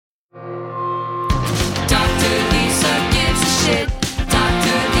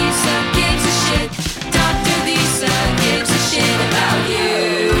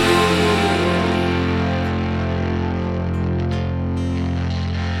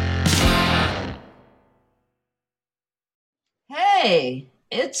Hey,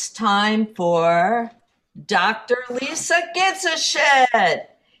 it's time for Dr. Lisa Gives a Shit.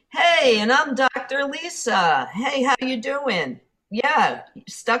 Hey, and I'm Dr. Lisa. Hey, how you doing? Yeah,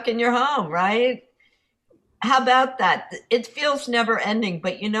 stuck in your home, right? How about that? It feels never ending,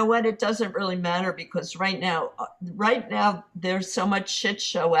 but you know what? It doesn't really matter because right now there's so much shit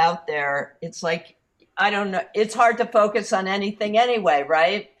show out there. It's like I don't know. It's hard to focus on anything anyway,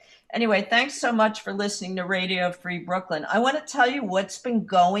 right? Anyway, thanks so much for listening to Radio Free Brooklyn. I want to tell you what's been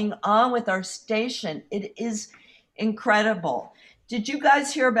going on with our station. It is incredible. Did you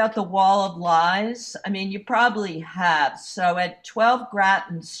guys hear about the Wall of Lies? I mean, you probably have. So at 12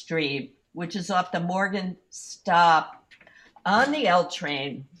 Grattan Street, which is off the Morgan stop on the L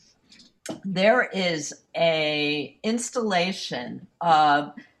train, there is a installation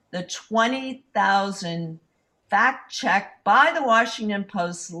of the 20,000 fact checked by the Washington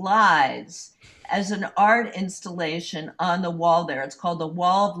Post lies as an art installation on the wall there. It's called the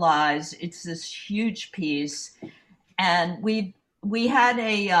Wall of Lies. It's this huge piece, and we had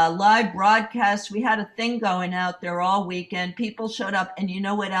a live broadcast. We had a thing going out there all weekend. People showed up, and you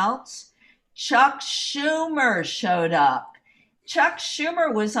know what else? Chuck Schumer showed up. Chuck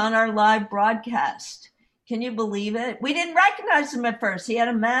Schumer was on our live broadcast. Can you believe it? We didn't recognize him at first. He had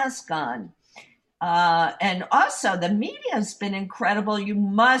a mask on. And also, the media has been incredible. You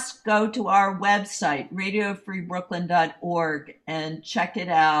must go to our website, radiofreebrooklyn.org, and check it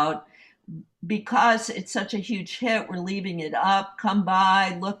out. Because it's such a huge hit, we're leaving it up. Come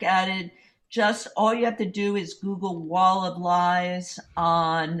by, look at it. Just all you have to do is Google Wall of Lies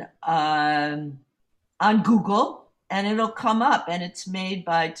on Google, and it'll come up. And it's made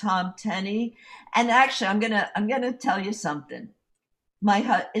by Tom Tenney. And actually, I'm gonna tell you something.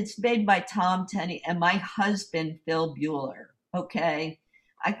 It's made by Tom Tenney and my husband Phil Bueller. Okay,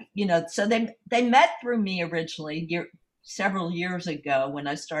 so they met through me originally several years ago when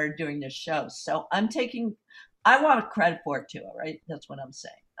I started doing this show. So I want credit for it too. All right, that's what I'm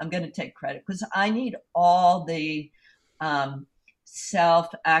saying. I'm going to take credit because I need all the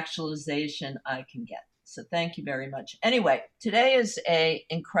self actualization I can get. So thank you very much. Anyway, today is a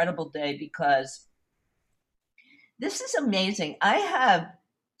incredible day because this is amazing. I have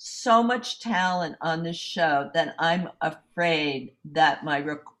so much talent on this show that I'm afraid that my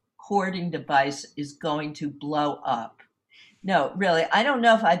recording device is going to blow up. No, really, I don't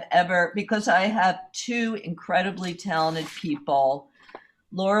know if I've ever, because I have two incredibly talented people,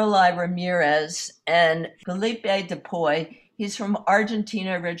 Lorelei Ramirez and Felipe Dupuy. He's from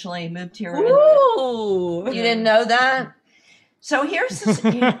Argentina originally. He moved here. Ooh. You didn't know that? So here's this.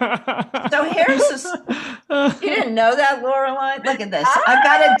 So here's this. You didn't know that, Lorelei? Look at this. I've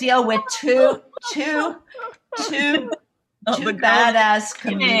got to deal with two badass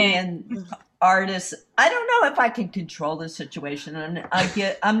comedian artists. I don't know if I can control the situation, and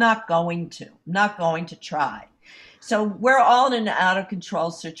I'm not going to. I'm not going to try. So we're all in an out of control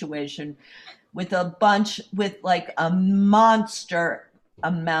situation with like a monster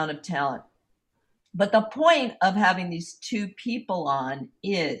amount of talent. But the point of having these two people on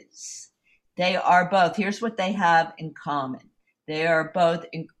is they are both, here's what they have in common. They are both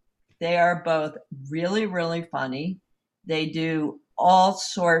really, really funny. They do all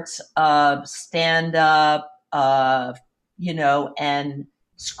sorts of stand up, and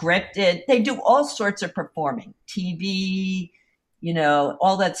scripted. They do all sorts of performing, TV,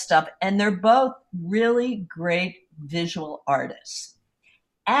 all that stuff. And they're both really great visual artists.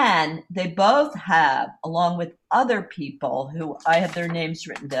 And they both have, along with other people who I have their names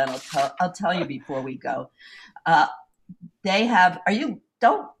written down. I'll tell you before we go. They have, anyway,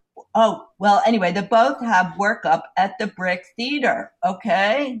 they both have work up at the Brick Theater.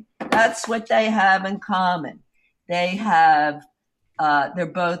 Okay. That's what they have in common. They're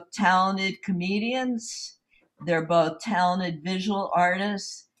both talented comedians. They're both talented visual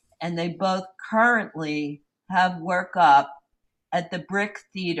artists, and they both currently have work up at the Brick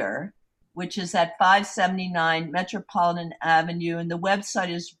Theater, which is at 579 Metropolitan Avenue, and the website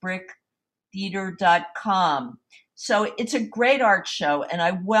is bricktheater.com. So it's a great art show, and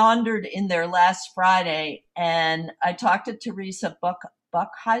I wandered in there last Friday, and I talked to Teresa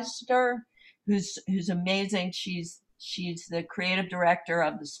Buchheister, who's amazing. She's the creative director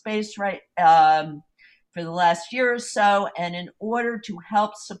of the space for the last year or so, and in order to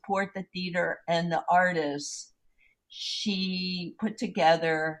help support the theater and the artists, she put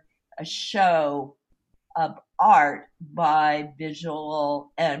together a show of art by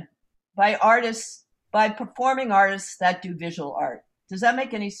performing artists that do visual art. Does that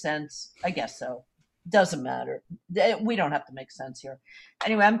make any sense? I guess so. Doesn't matter. We don't have to make sense here.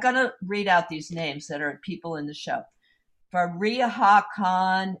 Anyway, I'm going to read out these names that are people in the show. Fariha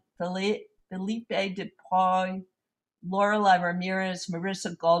Khan, Felipe Dupuy, Lorelai Ramirez,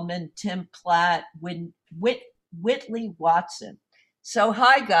 Marissa Goldman, Tim Platt, Whitley Watson. So,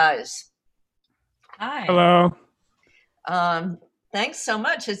 hi, guys. Hi. Hello. Thanks so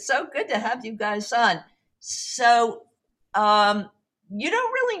much. It's so good to have you guys on. So, you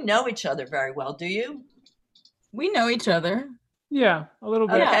don't really know each other very well, do you? We know each other. Yeah, a little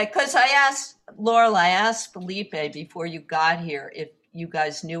bit. Okay, because I asked Felipe before you got here if you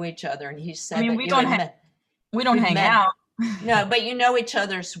guys knew each other, and he said that we you don't had met. we don't We've hang met. out. No, but you know each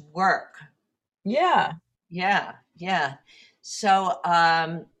other's work. Yeah. Yeah. So,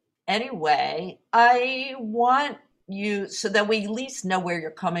 anyway, I want you, so that we at least know where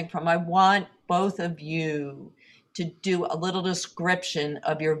you're coming from, I want both of you to do a little description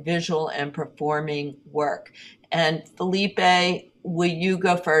of your visual and performing work. And Felipe, will you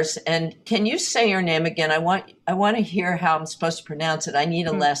go first? And can you say your name again? I want to hear how I'm supposed to pronounce it. I need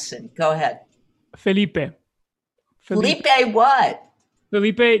a lesson. Go ahead. Felipe. Felipe what?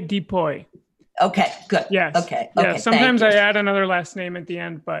 Felipe Dupuy. Okay, good. Yes. Okay. Yeah. Sometimes I add another last name at the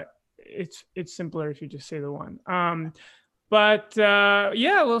end, but it's simpler if you just say the one.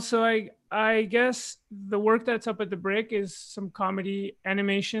 So I guess the work that's up at the Brick is some comedy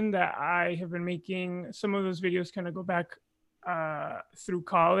animation that I have been making. Some of those videos kind of go back through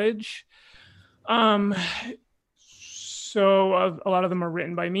college. So a lot of them are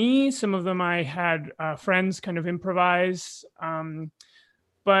written by me. Some of them I had friends kind of improvise.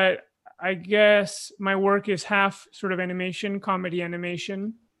 But I guess my work is half sort of animation, comedy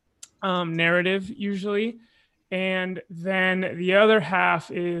animation, narrative usually. And then the other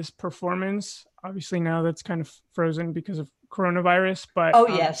half is performance. Obviously now that's kind of frozen because of coronavirus. But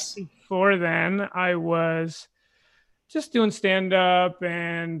yes. Before then I was just doing stand-up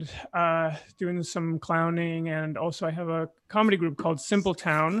and doing some clowning. And also I have a comedy group called Simple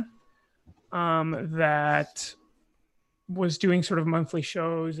Town that was doing sort of monthly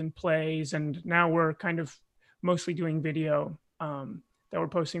shows and plays. And now we're kind of mostly doing video that we're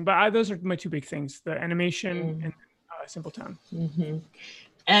posting. But those are my two big things, the animation and Simple Town. Mm-hmm.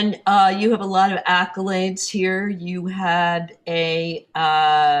 And you have a lot of accolades here. You had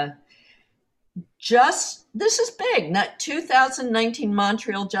this is big, 2019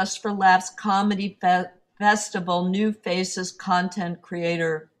 Montreal Just for Laughs Comedy Festival New Faces Content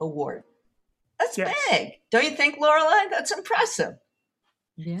Creator Award. That's big. Don't you think, Lorelai? That's impressive.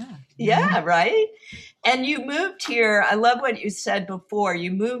 Yeah, right? And you moved here. I love what you said before. You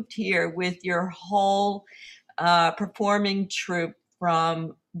moved here with your whole performing troupe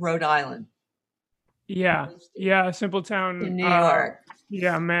from Rhode Island. Yeah, Simple Town in New York.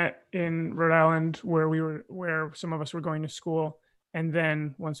 Met in Rhode Island where some of us were going to school, and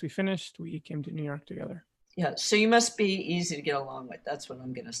then once we finished, we came to New York together. Yeah, so you must be easy to get along with. That's what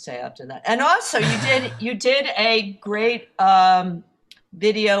I'm going to say after that. And also, you did a great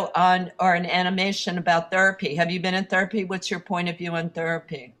video or an animation about therapy. Have you been in therapy? What's your point of view on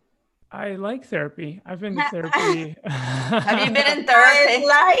therapy? I like therapy. I've been to therapy. Have you been in therapy?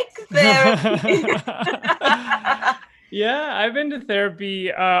 I like therapy. Yeah, I've been to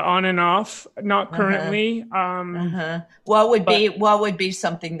therapy on and off, not currently. What would be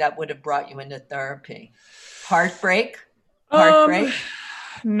something that would have brought you into therapy? Heartbreak?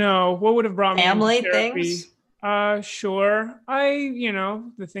 No. What would have brought me family into therapy? Things? Sure.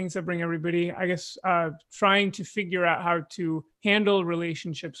 The things that bring everybody, I guess, trying to figure out how to handle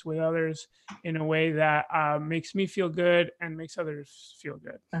relationships with others in a way that makes me feel good and makes others feel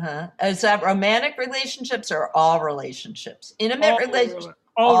good. Is that romantic relationships or all relationships? Intimate relationships?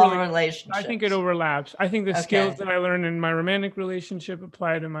 All relationships. I think it overlaps. I think the skills that I learned in my romantic relationship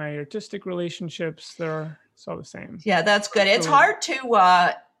apply to my artistic relationships. It's all the same. Yeah, that's good. It's hard to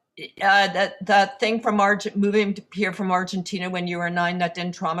that thing from moving here from Argentina when you were 9, that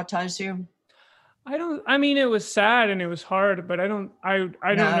didn't traumatize you? It was sad and it was hard, but I don't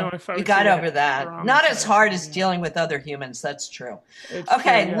know if I you got over that. Not as hard as dealing with other humans. That's true.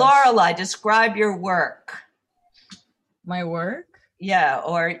 Okay, yes. Lorelai, describe your work. My work? Yeah,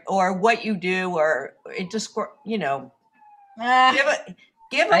 or what you do, or just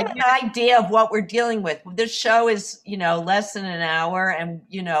Give them an idea of what we're dealing with. This show is, less than an hour, and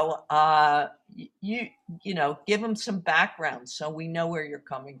give them some background so we know where you're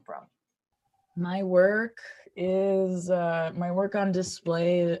coming from. My work on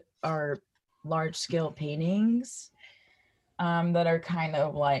display are large scale paintings that are kind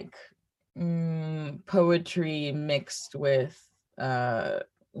of like poetry mixed with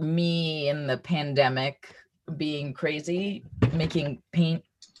me in the pandemic being crazy, making paint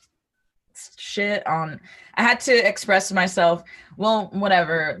shit on, I had to express myself. Well,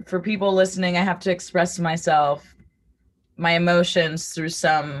 whatever. For people listening, I have to express myself, my emotions through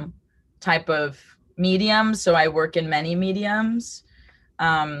some type of medium. So I work in many mediums.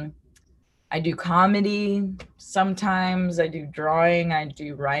 I do comedy sometimes, I do drawing, I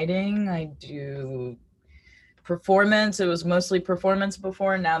do writing, I do performance. It was mostly performance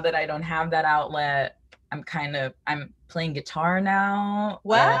before. Now that I don't have that outlet, I'm playing guitar now.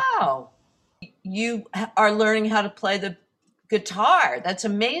 Wow. You are learning how to play the guitar. That's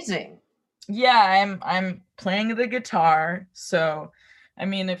amazing. Yeah, I'm playing the guitar. So, I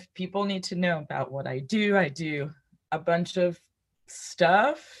mean, if people need to know about what I do a bunch of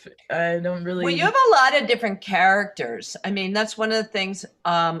stuff. I don't really. Well, you have a lot of different characters. I mean, that's one of the things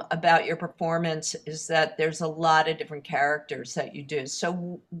about your performance is that there's a lot of different characters that you do.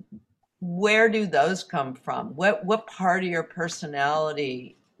 So, where do those come from? What part of your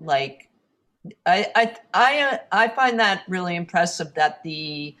personality? Like, I find that really impressive that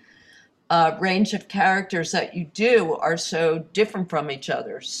the range of characters that you do are so different from each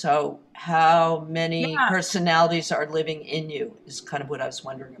other. So how many personalities are living in you is kind of what I was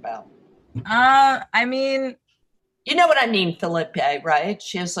wondering about. I mean, you know what I mean, Felipe, right?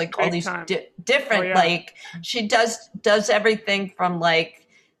 She has like all these different, like she does everything from like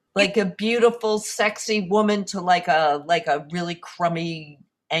a beautiful, sexy woman to like a really crummy,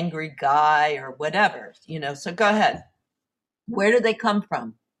 angry guy or whatever, so go ahead. Where do they come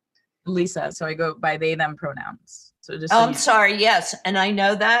from? Lisa, so I go by they, them pronouns. So just I'm sorry, yes, and I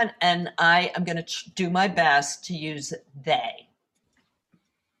know that, and I am going to do my best to use they.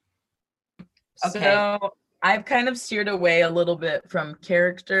 Okay. So I've kind of steered away a little bit from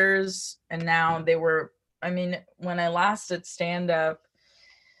characters, and now when I last did stand-up,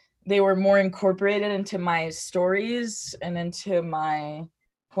 they were more incorporated into my stories and into my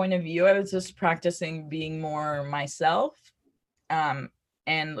point of view. I was just practicing being more myself.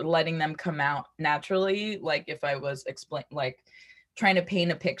 And letting them come out naturally, like if I was trying to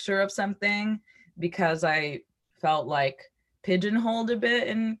paint a picture of something, because I felt like pigeonholed a bit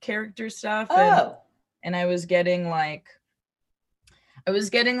in character stuff. And I was getting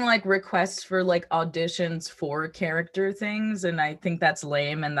requests for like auditions for character things, and I think that's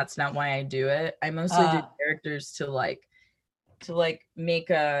lame, and that's not why I do it. I mostly do characters to make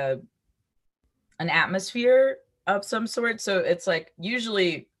an atmosphere of some sort. So it's like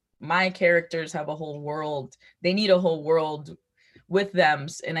usually my characters have a whole world. They need a whole world with them,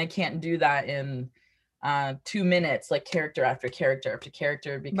 and I can't do that in 2 minutes, like character after character after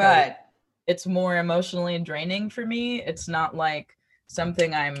character, because it's more emotionally draining for me. It's not like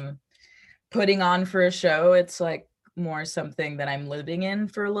something I'm putting on for a show. It's like more something that I'm living in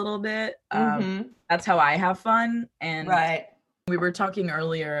for a little bit. That's how I have fun. And we were talking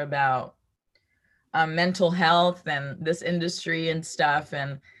earlier about mental health and this industry and stuff,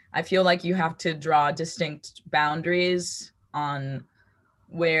 and I feel like you have to draw distinct boundaries on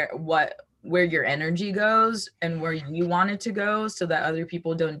where your energy goes and where you want it to go, so that other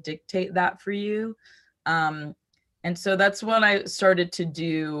people don't dictate that for you. And so that's what I started to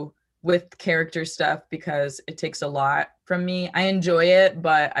do with character stuff, because it takes a lot from me. I enjoy it,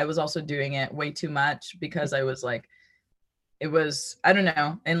 but I was also doing it way too much, because I was like, it was, I don't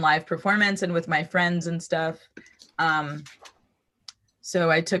know, in live performance and with my friends and stuff. So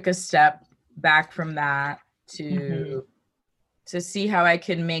I took a step back from that to see how I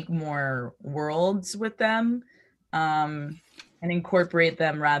can make more worlds with them, and incorporate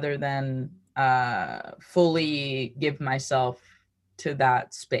them rather than fully give myself to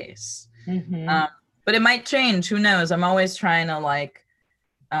that space. But it might change, who knows? I'm always trying to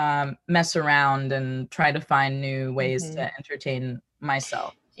mess around and try to find new ways to entertain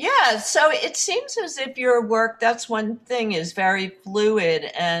myself. Yeah, so it seems as if your work, that's one thing, is very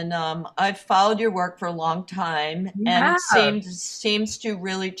fluid, and I've followed your work for a long time, and it seems to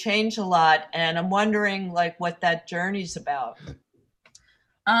really change a lot, and I'm wondering what that journey's about.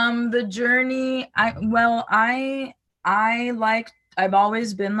 The journey, I've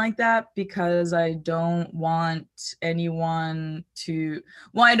always been like that, because I don't want anyone to,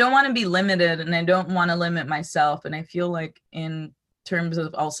 I don't want to be limited, and I don't want to limit myself. And I feel like in terms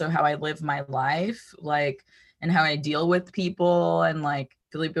of also how I live my life, and how I deal with people, and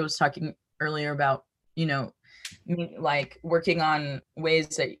Felipe was talking earlier about, working on ways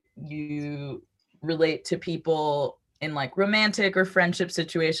that you relate to people in romantic or friendship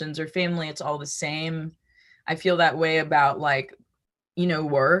situations or family. It's all the same. I feel that way about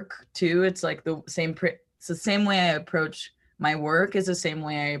work too. It's it's the same way I approach my work is the same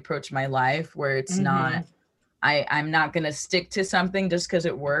way I approach my life, where it's not, I'm not going to stick to something just because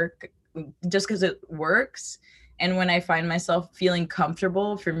it just because it works. And when I find myself feeling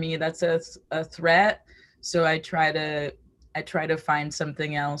comfortable, for me, that's a threat. So I try to find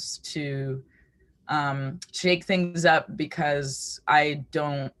something else to shake things up, because I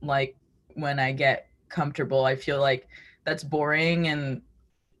don't like when I get comfortable. I feel like that's boring, and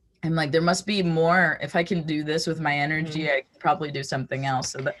I'm like, there must be more. If I can do this with my energy, I could probably do something else.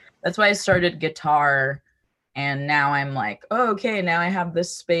 So that's why I started guitar. And now I'm like, oh, okay, now I have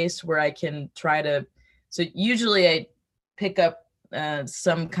this space where I can try to. So usually I pick up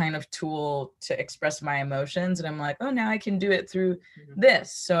some kind of tool to express my emotions. And I'm like, oh, now I can do it through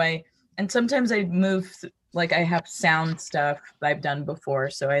this. So and sometimes I move, like I have sound stuff that I've done before.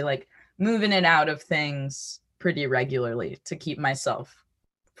 So I like move in and out of things pretty regularly to keep myself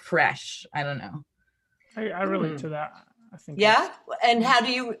fresh. I don't know. I relate to that. I think. Yeah. And how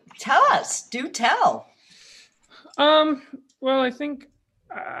do you tell us? Do tell. Well, I think,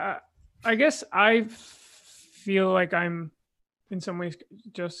 I guess I feel like I'm in some ways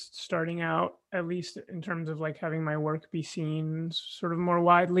just starting out, at least in terms of like having my work be seen sort of more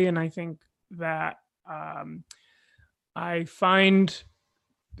widely. And I think that, I find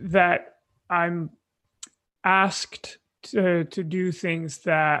that I'm asked to do things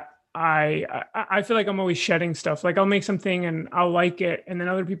that I feel like I'm always shedding stuff. Like I'll make something and I'll like it, and then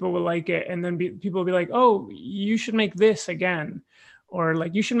other people will like it, and then people will be like, "Oh, you should make this again," or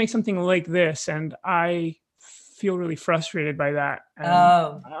like, "You should make something like this," and I feel really frustrated by that. And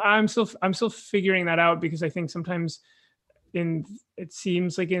I'm still figuring that out, because I think sometimes it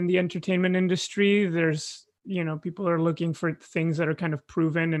seems like in the entertainment industry, there's, people are looking for things that are kind of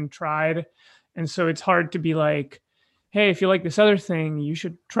proven and tried, and so it's hard to be like, hey, if you like this other thing, you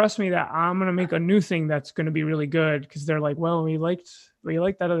should trust me that I'm going to make a new thing that's going to be really good. Because they're like, well, we liked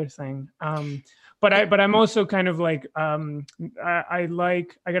that other thing. But I'm also kind of like, I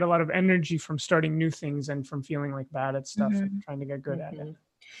get a lot of energy from starting new things and from feeling like bad at stuff and trying to get good at it.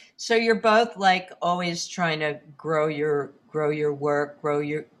 So you're both like always trying to grow your work,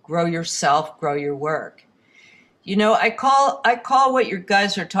 grow yourself, grow your work. I call what you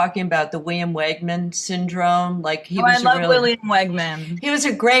guys are talking about the William Wegman syndrome. Like I love William Wegman. He was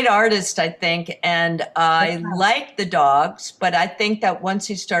a great artist, I think, and I liked the dogs. But I think that once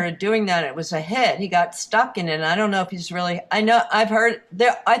he started doing that, it was a hit. He got stuck in it. And I don't know if he's really. I've heard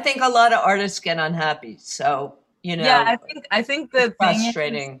there. I think a lot of artists get unhappy. So Yeah, I think the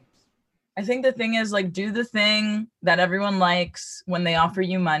frustrating. I think the thing is, like, do the thing that everyone likes when they offer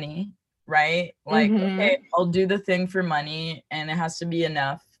you money. Right? Like, okay, I'll do the thing for money, and it has to be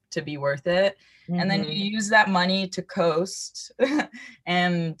enough to be worth it. And then you use that money to coast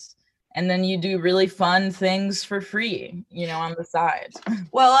and then you do really fun things for free, on the side.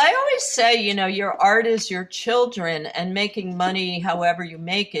 Well, I always say, your art is your children, and making money, however you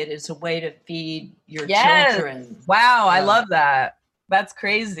make it, is a way to feed your children. Wow, I love that. That's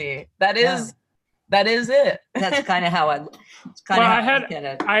crazy. That is it. That's kind of how I look at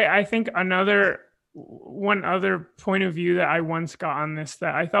it. I think one other point of view that I once got on this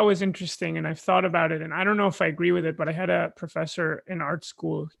that I thought was interesting, and I've thought about it, and I don't know if I agree with it, but I had a professor in art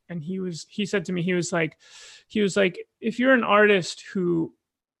school, and he said to me, he was like, if you're an artist who,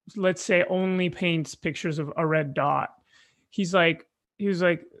 let's say, only paints pictures of a red dot, he was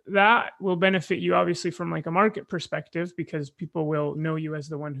like, that will benefit you obviously from like a market perspective, because people will know you as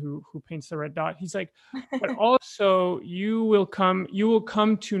the one who paints the red dot. He's like, but also you will come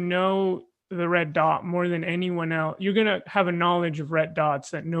to know the red dot more than anyone else. You're going to have a knowledge of red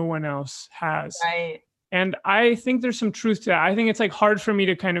dots that no one else has. Right. And I think there's some truth to that. I think it's like hard for me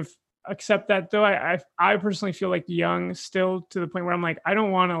to kind of accept that, though. I personally feel like young still, to the point where I'm like, I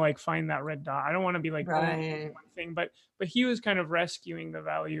don't want to like find that red dot. I don't want to be like one thing, but he was kind of rescuing the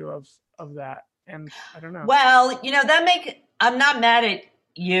value of that. And I don't know. Well, I'm not mad at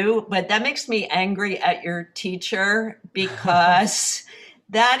you, but that makes me angry at your teacher, because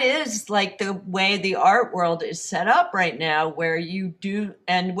that is like the way the art world is set up right now, where you do,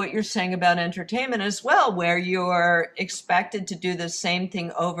 and what you're saying about entertainment as well, where you're expected to do the same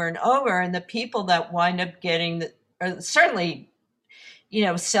thing over and over. And the people that wind up getting certainly,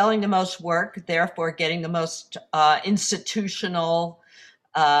 selling the most work, therefore getting the most institutional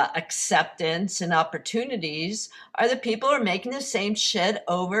acceptance and opportunities, are the people who are making the same shit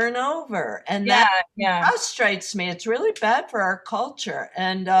over and over. And that frustrates me. It's really bad for our culture.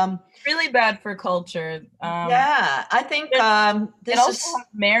 And really bad for culture. I think this also has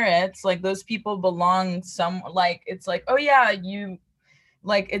merits. Like, those people belong like, it's like, oh yeah,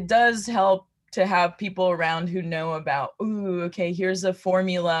 it does help to have people around who know about, ooh, okay, here's a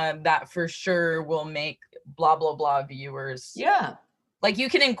formula that for sure will make blah, blah, blah viewers. Yeah. like you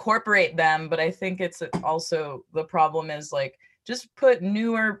can incorporate them, but I think it's also the problem is like just put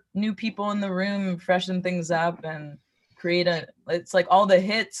new people in the room, freshen things up, and create it's like all the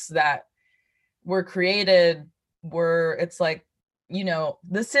hits that were created were, it's like, you know,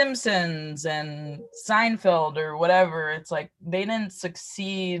 The Simpsons and Seinfeld or whatever. It's like they didn't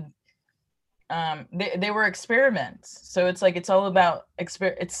succeed. They were experiments. So it's like it's all about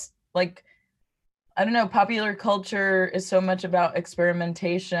it's like, I don't know, popular culture is so much about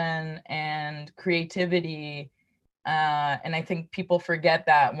experimentation and creativity. And I think people forget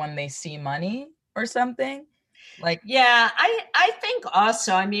that when they see money or something. Like, yeah, I think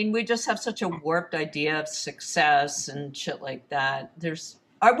also, I mean, we just have such a warped idea of success and shit like that.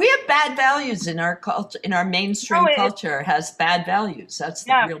 We have bad values in our culture, in our mainstream culture has bad values. That's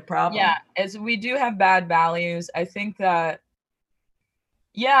the real problem. Yeah, as we do have bad values. I think that,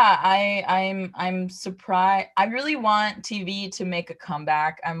 yeah, I'm surprised. I really want TV to make a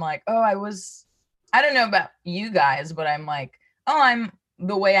comeback. I'm like, oh, I don't know about you guys, but I'm like, oh, I'm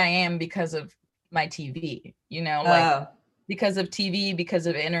the way I am because of my TV, you know, like because of TV, because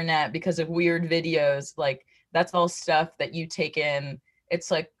of internet, because of weird videos. Like that's all stuff that you take in.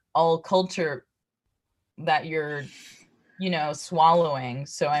 It's like all culture that you're, you know, swallowing.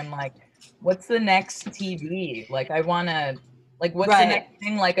 So I'm like, what's the next TV? Like I want to, like, what's the next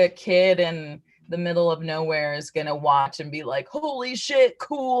thing like a kid in the middle of nowhere is going to watch and be like, holy shit,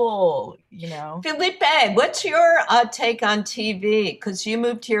 cool, you know? Felipe, what's your take on TV? Because you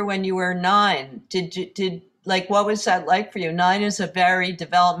moved here when you were 9. Like, what was that like for you? 9 is a very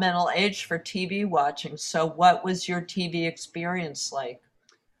developmental age for TV watching. So what was your TV experience like?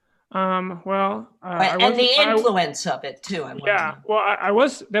 And the influence of it too. I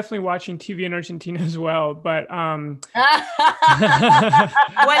was definitely watching TV in Argentina as well, but was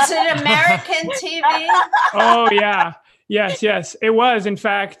it American TV? Oh yeah, yes, it was. In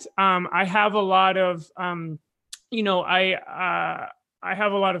fact, I have a lot of, you know, I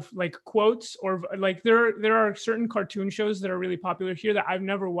have a lot of like quotes, or like there are certain cartoon shows that are really popular here that I've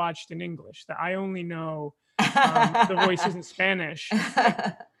never watched in English, that I only know the voices in Spanish.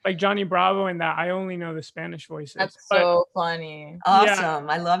 Like Johnny Bravo and that, I only know the Spanish voices. That's so funny. Awesome.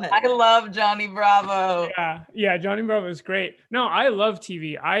 Yeah. I love it. I love Johnny Bravo. Yeah, Johnny Bravo is great. No, I love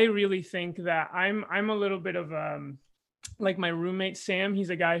TV. I really think that I'm a little bit of like my roommate Sam.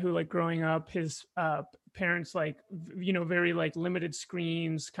 He's a guy who, like, growing up, his parents, like, you know, very like limited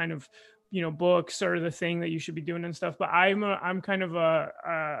screens kind of, you know, books are the thing that you should be doing and stuff. But I'm kind of a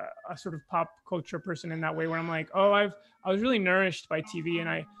sort of pop culture person in that way, where I'm like, oh, I was really nourished by TV, and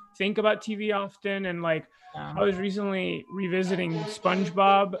I think about TV often. And like, I was recently revisiting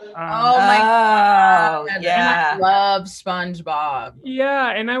SpongeBob. Oh my God. Yeah. And I love SpongeBob.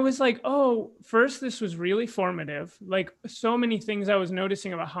 Yeah. And I was like, oh, first, this was really formative. Like, so many things I was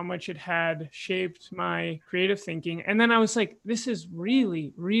noticing about how much it had shaped my creative thinking. And then I was like, this is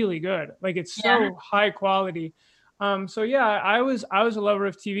really, really good. Like, it's so high quality. So yeah, I was a lover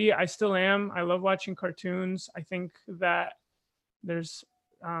of TV. I still am. I love watching cartoons. I think that there's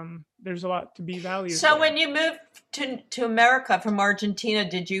a lot to be valued. So when you moved to America from Argentina,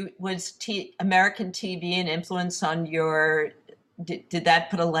 was American TV an influence on your? Did that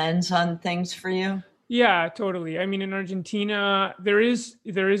put a lens on things for you? Yeah, totally. I mean, in Argentina, there is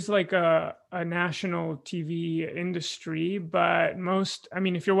like a national TV industry, but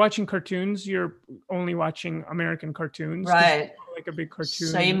if you're watching cartoons, you're only watching American cartoons. Right. Like a big cartoon.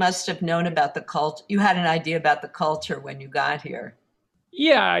 So you must have known about the culture. You had an idea about the culture when you got here.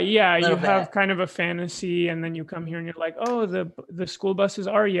 Yeah. You have kind of a fantasy, and then you come here and you're like, oh, the school buses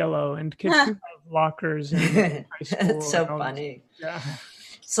are yellow, and kids do have lockers in high school. It's so funny. Yeah.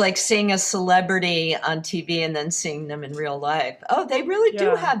 It's like seeing a celebrity on TV and then seeing them in real life. Oh, they really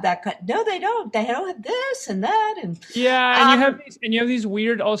do have that. No, they don't. They don't have this and that. And and you have these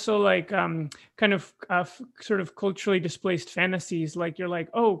weird, also like kind of sort of culturally displaced fantasies. Like, you're like,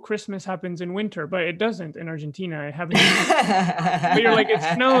 oh, Christmas happens in winter, but it doesn't in Argentina. It happens. But you're like, it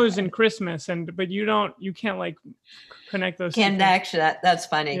snows in Christmas, but you can't like connect those. That's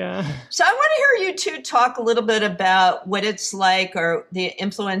funny. Yeah. So I want to hear you two talk a little bit about what it's like, or the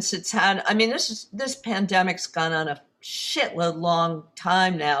influence it's had. I mean, this pandemic's gone on a shitload long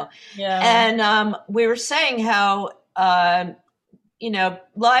time now. Yeah. And we were saying how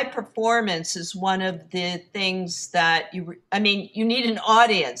live performance is one of the things that you need an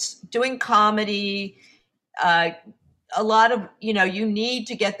audience. Doing comedy, a lot of, you need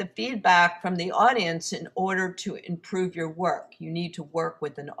to get the feedback from the audience in order to improve your work. You need to work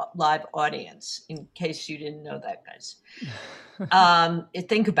with a live audience, in case you didn't know that, guys.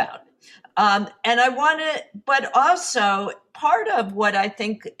 Think about it. And I want to, but also part of what I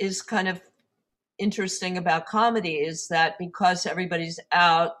think is kind of interesting about comedy is that because everybody's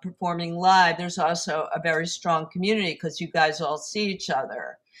out performing live, there's also a very strong community because you guys all see each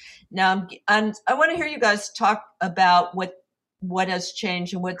other. Now, I want to hear you guys talk about what has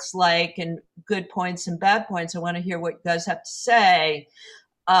changed and what's like, and good points and bad points. I want to hear what you guys have to say.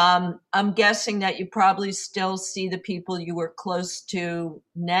 I'm guessing that you probably still see the people you were close to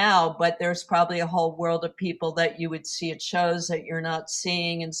now, but there's probably a whole world of people that you would see at shows that you're not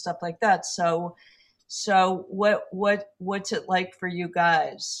seeing and stuff like that. So what's it like for you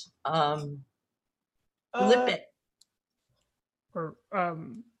guys? Lip Or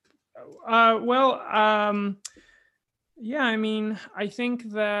well, yeah, I mean, I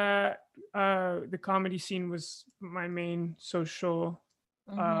think that the comedy scene was my main social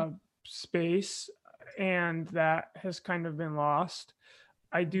space, and that has kind of been lost.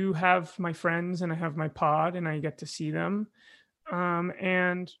 I do have my friends and I have my pod and I get to see them.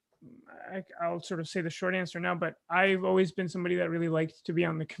 And I'll sort of say the short answer now, but I've always been somebody that really liked to be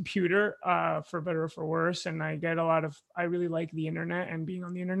on the computer, for better or for worse. And I really like the internet and being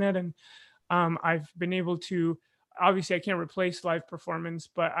on the internet. And I've been able to, obviously I can't replace live performance,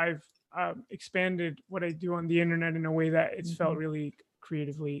 but I've expanded what I do on the internet in a way that it's felt really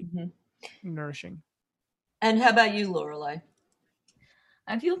creatively nourishing. And how about you, Lorelei?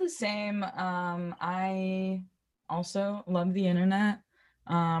 I feel the same. I also love the internet.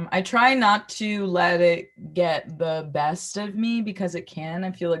 I try not to let it get the best of me because it can.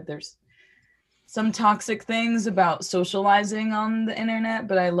 I feel like there's some toxic things about socializing on the internet,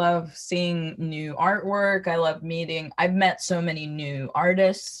 but I love seeing new artwork. I love I've met so many new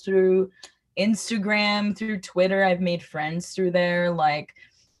artists through Instagram, through Twitter. I've made friends through there. Like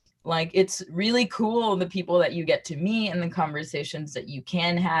it's really cool, the people that you get to meet and the conversations that you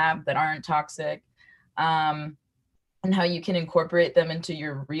can have that aren't toxic, and how you can incorporate them into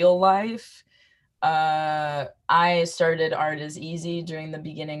your real life. I started Art is Easy during the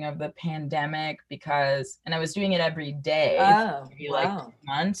beginning of the pandemic and I was doing it every day, maybe like 2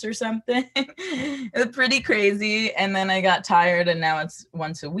 months or something. It was pretty crazy. And then I got tired and now it's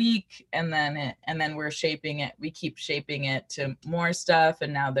once a week. And then we're shaping it. We keep shaping it to more stuff.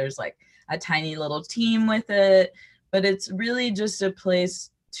 And now there's like a tiny little team with it, but it's really just a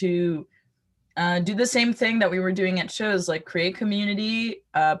place to do the same thing that we were doing at shows, like create community,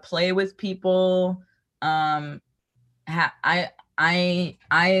 play with people. I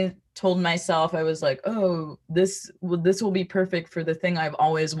told myself, I was like, oh, this will be perfect for the thing I've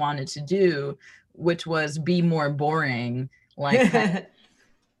always wanted to do, which was be more boring. Like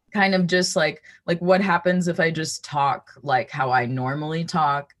kind of just like what happens if I just talk like how I normally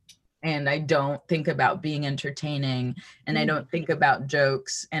talk, and I don't think about being entertaining, and I don't think about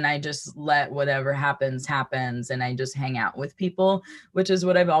jokes, and I just let whatever happens, and I just hang out with people, which is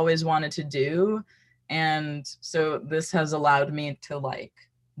what I've always wanted to do. And so this has allowed me to like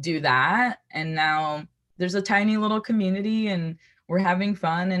do that. And now there's a tiny little community and we're having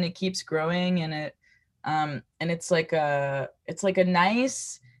fun and it keeps growing, and it's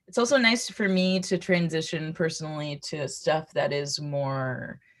also nice for me to transition personally to stuff that is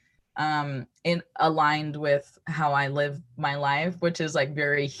more aligned with how I live my life, which is like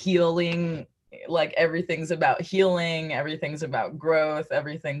very healing. Like everything's about healing, everything's about growth,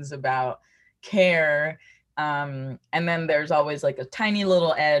 everything's about care. And then there's always like a tiny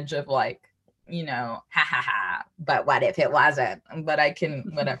little edge of like, ha ha ha, but what if it wasn't? But I can,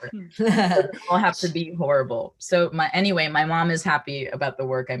 whatever. It will have to be horrible. So my mom is happy about the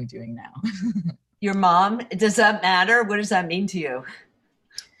work I'm doing now. Your mom, does that matter? What does that mean to you?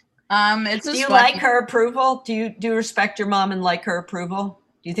 Do you like her approval? Do you respect your mom and like her approval?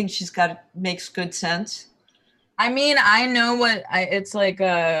 Do you think makes good sense? I mean, I know it's like,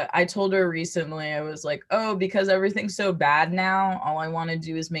 I told her recently, I was like, oh, because everything's so bad now, all I want to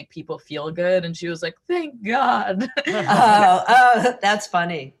do is make people feel good. And she was like, thank God. oh, that's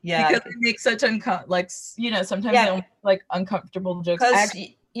funny. Yeah. Because it makes such sometimes I don't like uncomfortable jokes.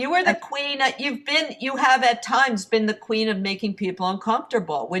 You were the queen. You have at times been the queen of making people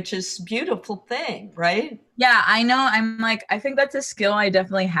uncomfortable, which is a beautiful thing, right? Yeah, I know. I'm like, I think that's a skill I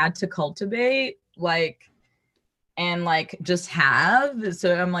definitely had to cultivate, and just have.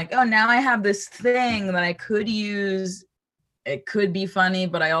 So I'm like, oh, now I have this thing that I could use. It could be funny,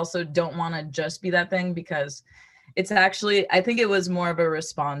 but I also don't want to just be that thing, because it's actually, I think it was more of a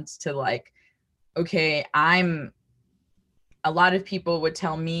response to like, okay, a lot of people would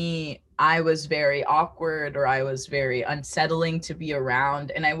tell me I was very awkward or I was very unsettling to be around,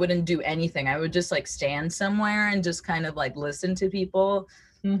 and I wouldn't do anything. I would just like stand somewhere and just kind of like listen to people.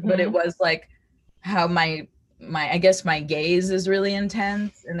 but it Mhm. was like how I guess my gaze is really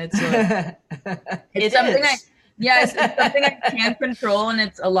intense, and it's like it's It something I is. yes, it's something I can't control, and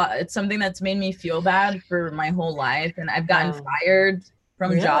it's something that's made me feel bad for my whole life, and I've gotten Oh, fired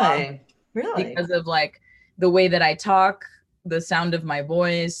from jobs really? Really? because of like the way that I talk, the sound of my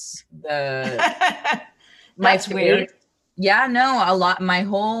voice, the my That's face. weird. Yeah, no, a lot. My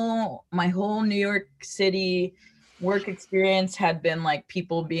whole New York City work experience had been like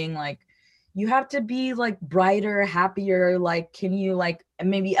people being like, you have to be like brighter, happier. Like, can you like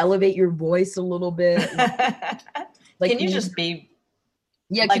maybe elevate your voice a little bit? Like, Can you can you, just be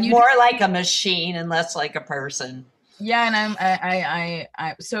yeah, can like you more just like a machine and less like a person? yeah,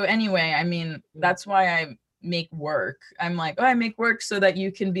 and so anyway, I mean, that's why I make work. I'm like, oh, I make work so that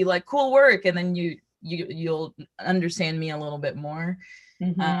you can be like, cool work, and then you'll understand me a little bit more.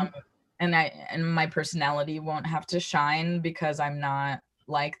 Mm-hmm. And my personality won't have to shine because I'm not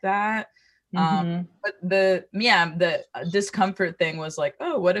like that. Um, Mm-hmm. but the discomfort thing was like,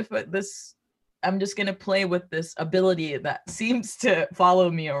 oh, what if this I'm just gonna play with this ability that seems to follow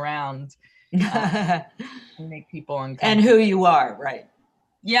me around, uh, and make people And uncomfortable. who you are, right?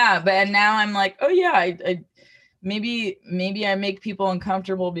 Yeah, but and now I'm like, oh yeah, I maybe I make people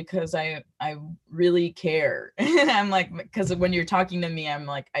uncomfortable because I really care. And I'm like, because when you're talking to me, I'm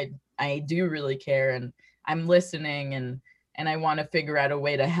like, I do really care, and I'm listening, and I want to figure out a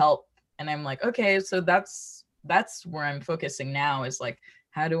way to help. And I'm like, okay, so that's where I'm focusing now, is like,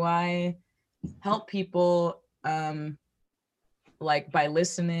 how do I help people, like by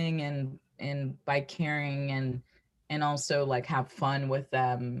listening and by caring, and also like have fun with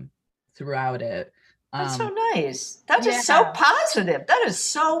them throughout it. That's so um nice. That is so yeah, positive. That is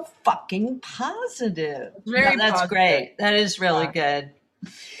so fucking positive. it's No, very that's positive. great. That is really Yeah.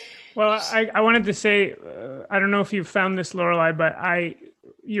 good. Well, I wanted to say, I don't know if you've found this, Lorelai, but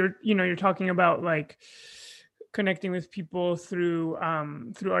you're talking about like connecting with people through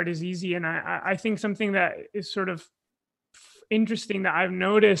art is easy, and I think something that is sort of interesting that I've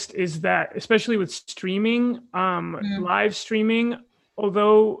noticed is that, especially with streaming, Mm. live streaming,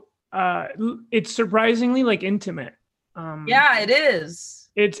 although it's surprisingly like intimate. Yeah, it is.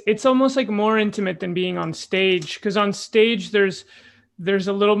 It's almost like more intimate than being on stage, because on stage there's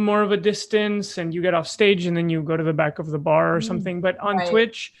a little more of a distance, and you get off stage and then you go to the back of the bar or Mm. something. But on Right.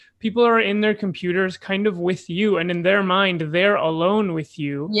 Twitch, people are in their computers kind of with you, and in their mind they're alone with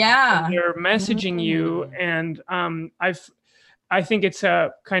you, and Yeah. they're messaging you. Mm. And I think it's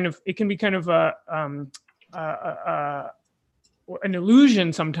a kind of, it can be kind of a an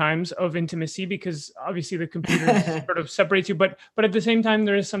illusion sometimes of intimacy, because obviously the computer sort of separates you, but at the same time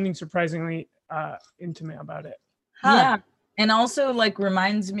there is something surprisingly intimate about it. Huh. Yeah. And also like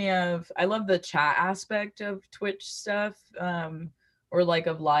reminds me of, I love the chat aspect of Twitch stuff, or like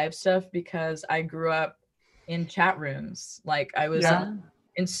of live stuff, because I grew up in chat rooms. Like I was Yeah.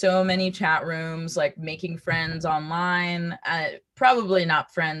 in so many chat rooms, like making friends online. Probably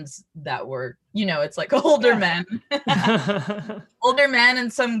not friends that were, it's like older Yeah. men, older men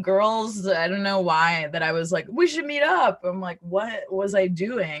and some girls. I don't know why that I was like, we should meet up. I'm like, what was I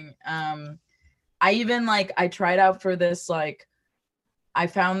doing? I even like, I tried out for this, like, I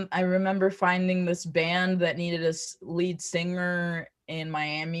remember finding this band that needed a lead singer in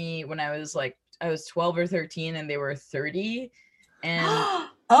Miami when I was 12 or 13, and they were 30. And they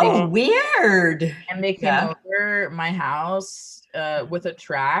Oh, Well, weird. and they came Yeah. over my house with a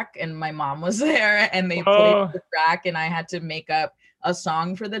track, and my mom was there, and they played oh, the track, and I had to make up a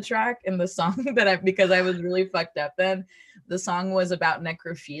song for the track. And the song because I was really fucked up then, the song was about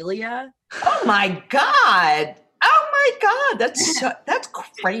necrophilia. Oh my God. Oh my God. That's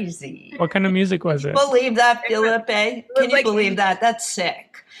crazy. what kind of music was it? Believe that, It was, Felipe? it Can was you like believe that? That's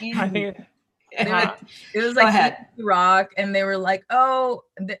sick. I indie. think It was, uh, it was Go like ahead. indie rock, and they were like, oh,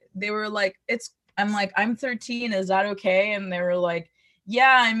 they were like, it's. I'm like, I'm 13. Is that okay? And they were like,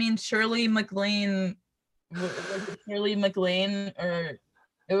 yeah. I mean, Shirley MacLaine, was it Shirley MacLaine, or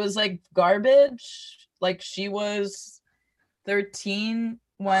it was like garbage. Like she was 13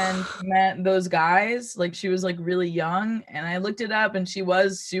 when she met those guys. Like she was like really young, and I looked it up, and she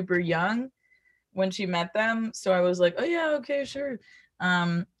was super young when she met them. So I was like, oh yeah, okay, sure.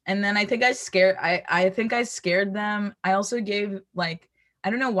 And then I think I scared them. I also gave like, I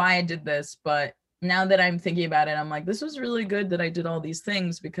don't know why I did this, but now that I'm thinking about it, I'm like, this was really good that I did all these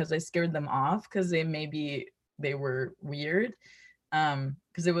things, because I scared them off, because they were weird.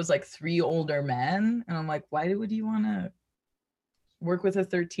 Because it was like three older men, and I'm like, why would you want to work with a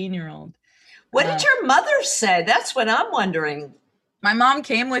 13-year-old? What did your mother say? That's what I'm wondering. My mom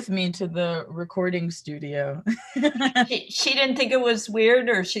came with me to the recording studio. She didn't think it was weird,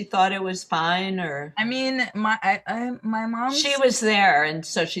 or she thought it was fine, or I mean, my mom's she was there and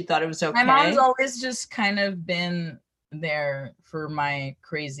so she thought it was my mom's okay. always just kind of been there for my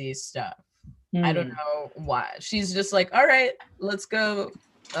crazy stuff. I don't know why. She's just like, all right, let's go.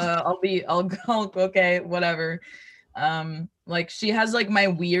 I'll go, okay, whatever. Like she has like my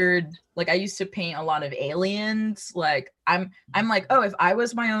weird, like I used to paint a lot of aliens. Like I'm like, oh, if I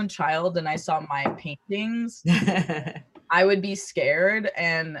was my own child and I saw my paintings, I would be scared,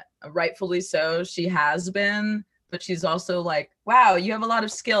 and rightfully so. She has been, but she's also like, wow, you have a lot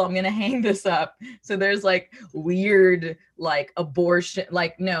of skill. I'm gonna hang this up. So there's like weird, like abortion,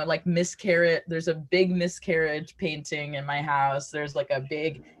 like no, like miscarriage. There's a big miscarriage painting in my house. There's like a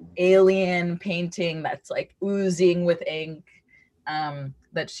big alien painting that's like oozing with ink,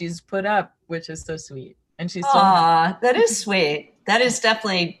 that she's put up, which is so sweet. And she's so that is sweet. That is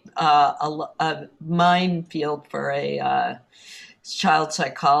definitely a minefield for a child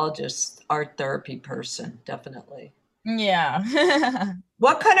psychologist, art therapy person, definitely. yeah.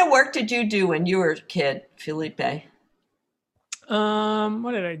 What kind of work did you do when you were a kid, Felipe?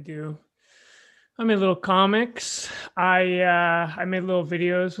 What did I do? I made little comics. I made little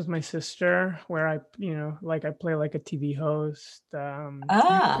videos with my sister where I play like a TV host. Some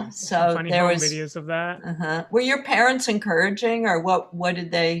So funny there home was videos of that. Were your parents encouraging, or what did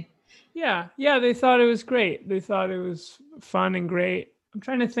they? Yeah, they thought it was great. They thought it was fun and great. I'm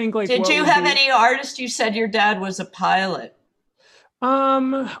trying to think like Did what you would have be- any artists? You said your dad was a pilot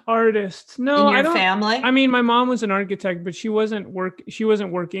Artists. No, in I your don't. family. I mean, my mom was an architect, but she wasn't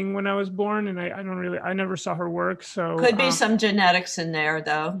working when I was born, and I never saw her work. So Could be some genetics in there,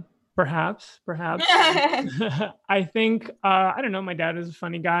 though. perhaps. I think I don't know. My dad is a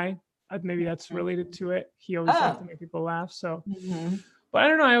funny guy. Maybe that's related to it. He always liked to make people laugh. So, but I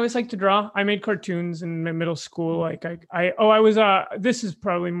don't know. I always like to draw. I made cartoons in middle school. Like I was. This is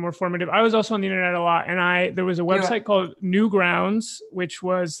probably more formative. I was also on the internet a lot, and there was a website called Newgrounds, which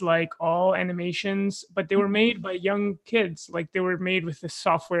was like all animations, but they were made by young kids. Like they were made with this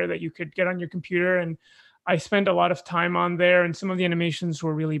software that you could get on your computer, and I spent a lot of time on there, and some of the animations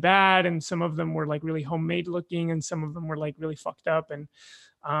were really bad, and some of them were like really homemade looking, and some of them were like really fucked up. And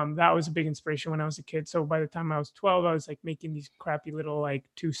that was a big inspiration when I was a kid. So by the time I was 12, I was like making these crappy little like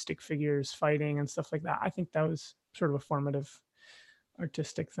 2 stick figures fighting and stuff like that. I think that was sort of a formative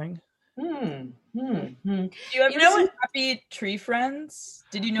artistic thing. Did you ever see Happy Tree Friends?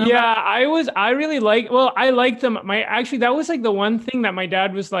 Did you know? Yeah, I really I liked them. That was like the one thing that my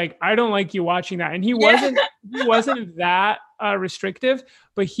dad was like, I don't like you watching that. And he wasn't that restrictive,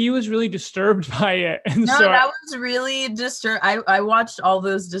 but he was really disturbed by it. And no, that was really disturbing. I watched all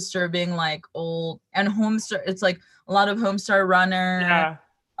those disturbing like old and Homestar. It's like a lot of Homestar Runner,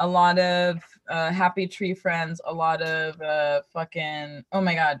 a lot of Happy Tree Friends, a lot of fucking, oh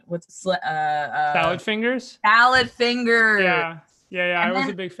my god, what's Salad Fingers? Salad Fingers. Yeah. I was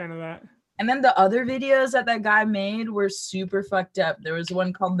a big fan of that. And then the other videos that guy made were super fucked up. There was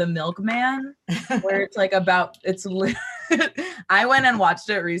one called The Milkman, where it's like I went and watched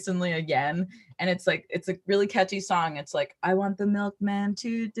it recently again, and it's a really catchy song. It's like, I want the milkman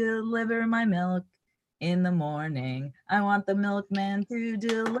to deliver my milk in the morning. I want the milkman to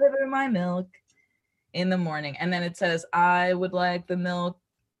deliver my milk in the morning. And then it says, I would like the milk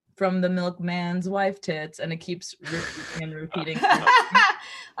from the milkman's wife tits, and it keeps repeating and repeating.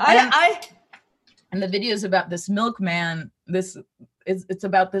 And the video is about this milkman. It's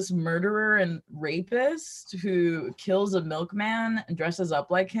about this murderer and rapist who kills a milkman and dresses up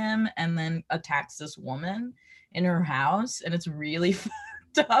like him, and then attacks this woman in her house, and it's really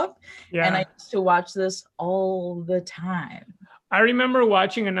fucked up. Yeah. And I used to watch this all the time. I remember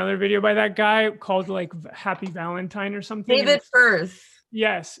watching another video by that guy called like Happy Valentine or something. David Firth.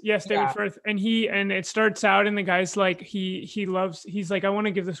 Yes, David Firth. And it starts out, and the guy's like, he's like, I want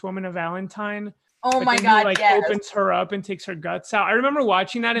to give this woman a Valentine. Oh my God. He opens her up and takes her guts out. I remember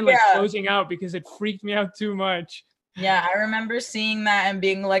watching that and like closing out because it freaked me out too much. Yeah, I remember seeing that and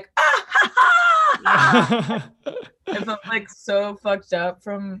being like, ah, ha, ha. I felt like so fucked up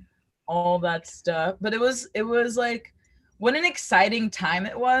from all that stuff. But it was like, what an exciting time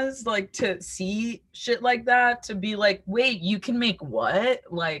it was, like, to see shit like that, to be like, wait, you can make what?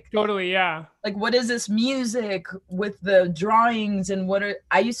 Like, totally, yeah. Like, what is this music with the drawings, and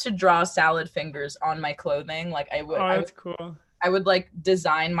I used to draw salad fingers on my clothing. Like, that's cool. I would like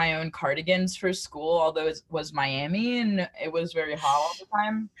design my own cardigans for school, although it was Miami and it was very hot all the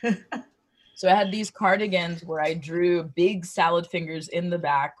time. So I had these cardigans where I drew big salad fingers in the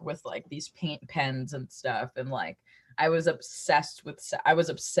back with like these paint pens and stuff, and like, I was obsessed with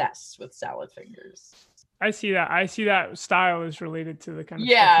salad fingers. I see that style is related to the kind of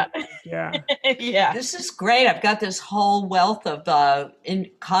Yeah. stuff yeah. Yeah. This is great. I've got this whole wealth of in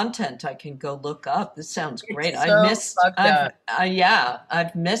content I can go look up. This sounds great. It's so fucked up.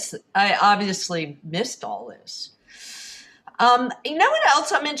 I obviously missed all this. You know what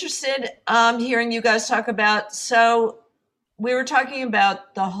else I'm interested hearing you guys talk about? So we were talking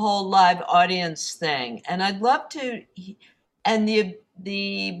about the whole live audience thing, and I'd love to, and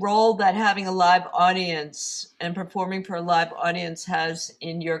the role that having a live audience and performing for a live audience has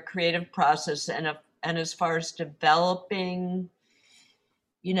in your creative process, and as far as developing,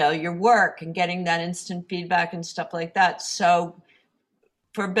 you know, your work and getting that instant feedback and stuff like that. So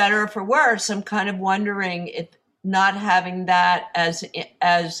for better or for worse, I'm kind of wondering if not having that as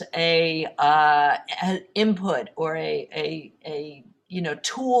a input or a you know,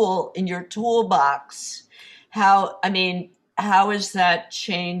 tool in your toolbox, how has that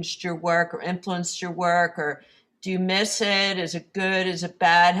changed your work or influenced your work, or do you miss it? Is it good? Is it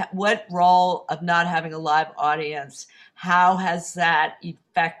bad? What role of not having a live audience, how has that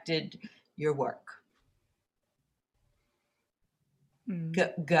affected your work?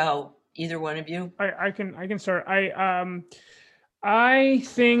 Go. Either one of you. I can start. I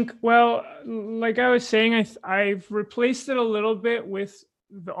think, well, like I was saying, I've replaced it a little bit with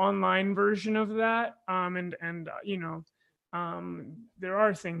the online version of that. And you know, there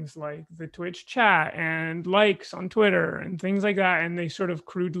are things like the Twitch chat and likes on Twitter and things like that, and they sort of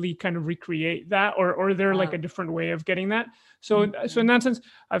crudely kind of recreate that, or they're like a different way of getting that. So in that sense,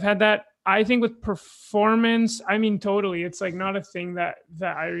 I've had that. I think with performance, I mean, totally, it's like not a thing that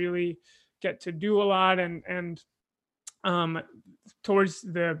I really get to do a lot, and towards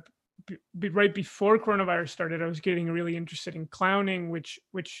right before coronavirus started, I was getting really interested in clowning, which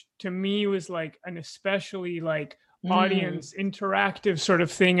to me was like an especially like audience interactive sort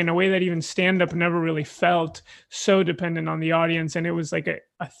of thing in a way that even stand-up never really felt, so dependent on the audience. And it was like a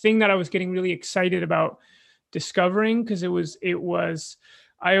thing that I was getting really excited about discovering, because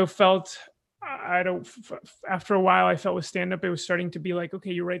I felt, after a while, I felt with stand-up, it was starting to be like,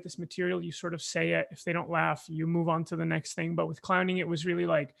 okay, you write this material, you sort of say it. If they don't laugh, you move on to the next thing. But with clowning, it was really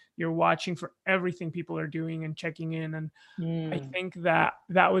like you're watching for everything people are doing and checking in. And I think that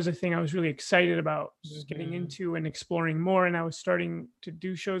was a thing I was really excited about getting into and exploring more. And I was starting to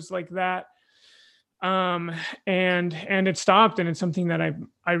do shows like that. And it stopped, and it's something that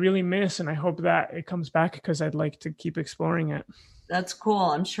I really miss, and I hope that it comes back, because I'd like to keep exploring it. That's cool.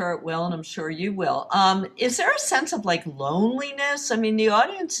 I'm sure it will, and I'm sure you will. Is there a sense of like loneliness? I mean, the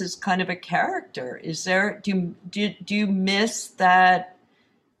audience is kind of a character. Is there? Do you miss that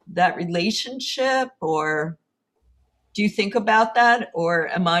relationship, or do you think about that, or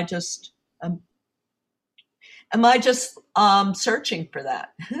am I just searching for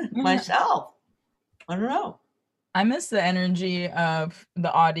that myself? I don't know. I miss the energy of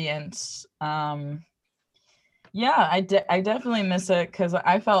the audience. Yeah, I definitely miss it, because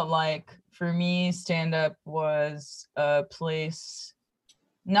I felt like for me, stand-up was a place,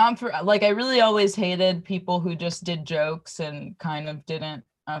 not for, like, I really always hated people who just did jokes and kind of didn't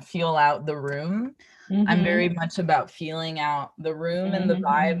feel out the room. I'm very much about feeling out the room and the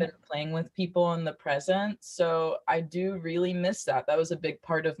vibe and playing with people in the present. So I do really miss that. That was a big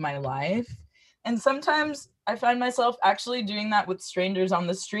part of my life. And sometimes I find myself actually doing that with strangers on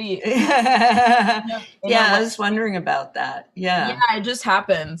the street. Yeah, I was wondering about that. Yeah, it just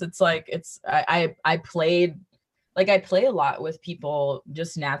happens. It's like I play a lot with people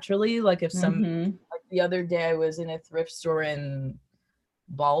just naturally. Like if like the other day I was in a thrift store in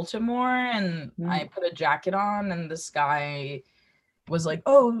Baltimore, and I put a jacket on, and this guy was like,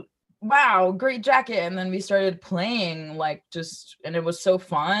 "Oh, wow, great jacket." And then we started playing, like, and it was so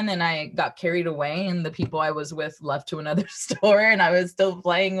fun, and I got carried away, and the people I was with left to another store, and I was still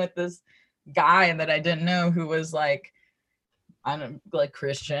playing with this guy that I didn't know, who was like, I don't, like,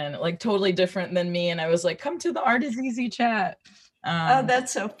 Christian, like totally different than me. And I was like, "Come to the Art is Easy chat." Oh,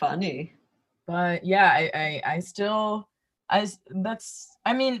 that's so funny. But yeah,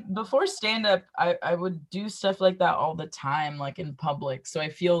 I mean, before stand-up, I would do stuff like that all the time, like in public. So I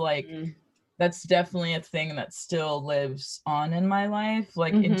feel like that's definitely a thing that still lives on in my life,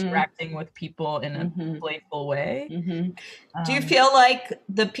 like interacting with people in a playful way. Do you feel like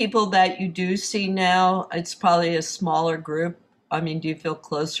the people that you do see now, it's probably a smaller group? I mean, do you feel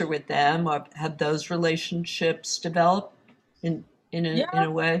closer with them, or have those relationships developed in a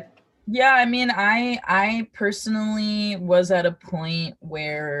way? Yeah, I mean, I personally was at a point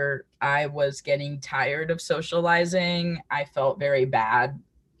where I was getting tired of socializing. I felt very bad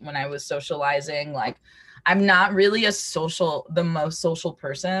when I was socializing. Like, I'm not really the most social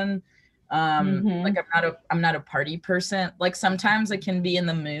person. Like Mm-hmm. I'm not a party person. Like sometimes I can be in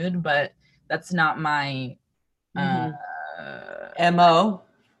the mood, but that's not my uh Mm-hmm. MO.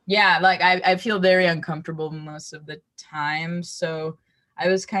 yeah, like I feel very uncomfortable most of the time. So I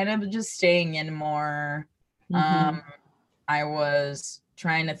was kind of just staying in more. Mm-hmm. Um I was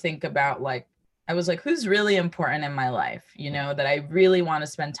trying to think about like I was like, who's really important in my life, that I really want to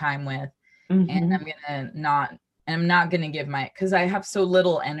spend time with, and Mm-hmm. I'm not gonna give because I have so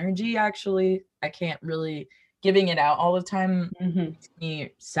little energy actually. I can't really giving it out all the time Mm-hmm. makes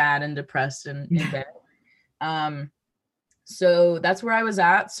me sad and depressed and in bed. Um so that's where I was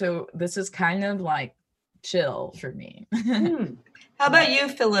at. So this is kind of like chill for me. Hmm. How Yeah. about you,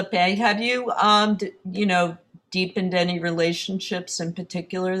 Felipe? Have you, deepened any relationships in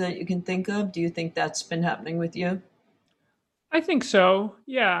particular that you can think of? Do you think that's been happening with you? I think so.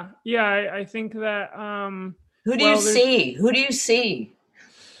 Yeah. Yeah. I think that, Who do you well, there's, see? Who do you see?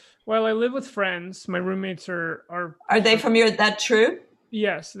 well, I live with friends. My roommates are Are they sort of, from that troop?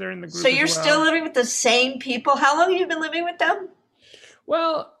 yes, they're in the So group as you're still well. living with the same people? How long have you been living with them?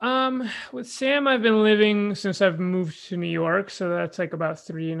 Well, with Sam, I've been living since I've moved to New York, so that's like about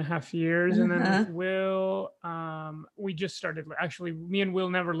 3.5 years. And then with Uh-huh. Will, we just started. Actually, me and Will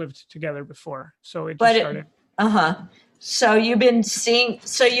never lived together before, so it just But started. uh-huh. So you've been seeing,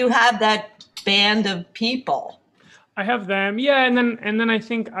 so you have that band of people. I have them, yeah, and then I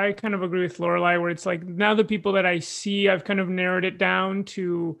think I kind of agree with Lorelai, where it's like now the people that I see, I've kind of narrowed it down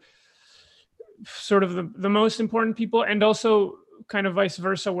to sort of the most important people, and also kind of vice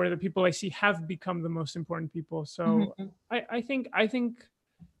versa, where the people I see have become the most important people. So Mhm. I think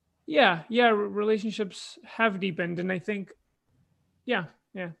yeah, relationships have deepened, and I think yeah,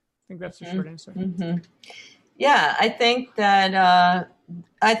 I think that's the short answer. Mm-hmm. Yeah, I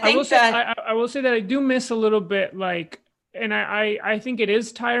I will think say that I will say that I do miss a little bit, like, and I think it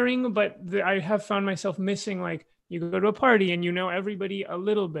is tiring, but I have found myself missing, like, you go to a party and you know everybody a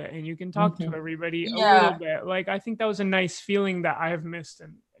little bit and you can talk to Mhm. everybody a little Yeah. bit. Like, I think that was a nice feeling that I have missed,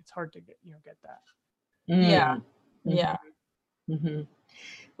 and it's hard to get that. Yeah. Mm. Yeah. Hmm.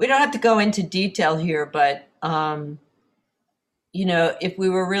 We don't have to go into detail here, but if we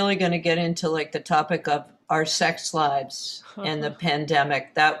were really going to get into like the topic of our sex lives and the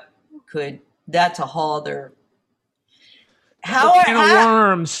pandemic, could that's a whole other A whole how are can of how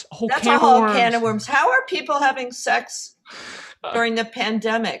worms, a whole that's a can of whole can of worms. worms. How are people having sex during the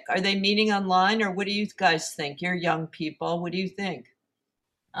pandemic? Are they meeting online, or what do you guys think? You're young people. What do you think?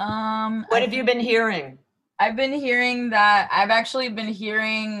 What I have you think been hearing? I've been hearing that I've actually been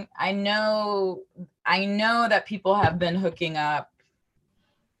hearing I know that people have been hooking up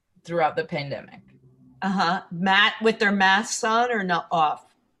throughout the pandemic. Uh-huh. Matt with their masks on or not off?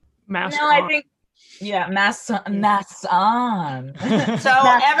 No, Mask I on. think yeah, masks on. So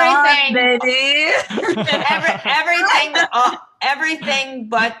Masks on, baby. everything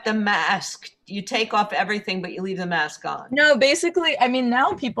but the mask. You take off everything, but you leave the mask on. No, basically, I mean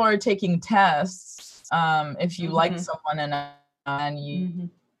now people are taking tests. If you like Hmm. someone and you Hmm.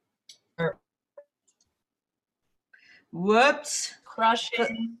 are Whoops.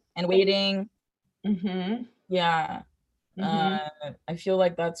 crushing and waiting. Hmm. Yeah. Hmm. I feel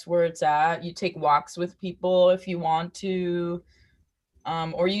like that's where it's at. You take walks with people if you want to,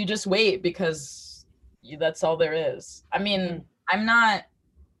 or you just wait because that's all there is. I mean, I'm not,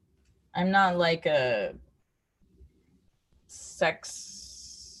 I'm not like a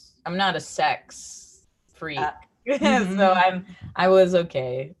I'm not a sex freak, so Hmm. I was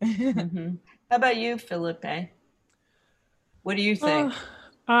okay. Hmm. How about you, Felipe? What do you Uh, think?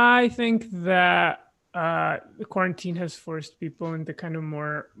 I think that the quarantine has forced people into kind of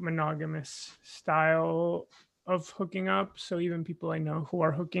more monogamous style of hooking up. So even people I know who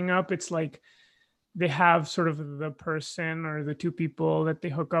are hooking up, it's like they have sort of the person or the two people that they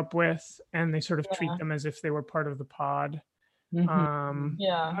hook up with, and they sort of treat Yeah, them as if they were part of the pod. Hmm.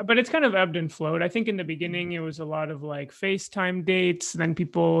 yeah, But it's kind of ebbed and flowed. I think in the beginning it was a lot of like FaceTime dates. Then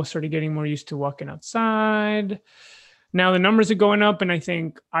people started getting more used to walking outside. Now the numbers are going up, and I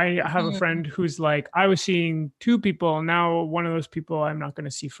think I have a Mhm. friend who's like, I was seeing two people. Now one of those people I'm not going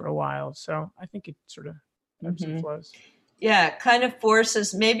to see for a while. So I think it sort of ebbs and Hmm. flows. Yeah, it kind of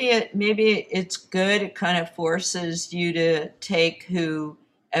forces, maybe it's good. It kind of forces you to take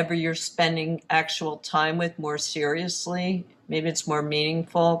whoever you're spending actual time with more seriously. Maybe it's more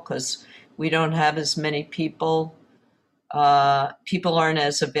meaningful because we don't have as many people. People aren't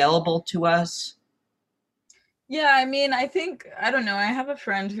as available to us. Yeah. I mean, I think I don't know. I have a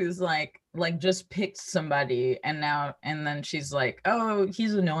friend who's like like just picked somebody and then she's like, oh,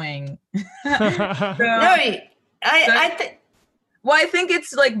 he's annoying. No, So, I think. well, I think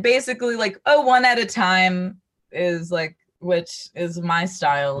it's like basically like, oh, one at a time is like, which is my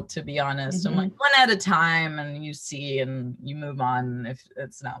style, to be honest. I'm like, one at a time, and you see and you move on if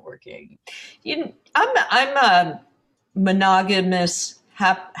it's not working. I'm a monogamous,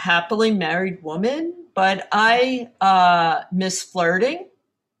 happily married woman, but I miss flirting.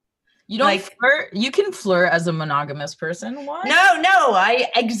 You don't Like- flirt? You can flirt as a monogamous person. What? No,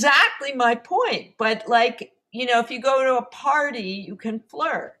 exactly my point. But like, if you go to a party, you can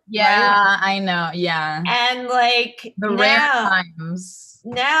flirt. Yeah, right? I know. Yeah. And like The rare times.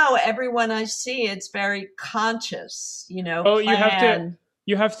 now everyone I see, it's very conscious, Oh, you have to plan.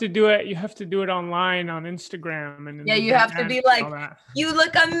 you have to do it. You have to do it online on Instagram, and Yeah, you have to be like, all that. you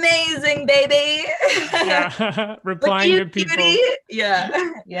look amazing, baby. Yeah, Look, replying you to people. cutie.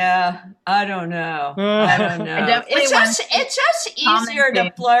 Yeah. Yeah, I don't know. I don't know. definitely It's just easier to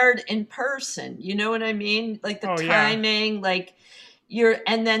commenting. flirt in person. You know what I mean? Like the Oh, yeah. timing, like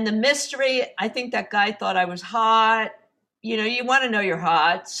and then the mystery. I think that guy thought I was hot. You want to know you're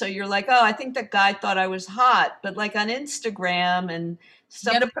hot, so you're like, oh, I think that guy thought I was hot. But like on Instagram and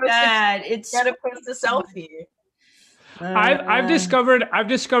stuff gotta like post that, it's Gotta post a selfie. I've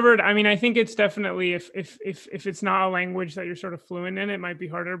discovered. I mean, I think it's definitely if it's not a language that you're sort of fluent in, it might be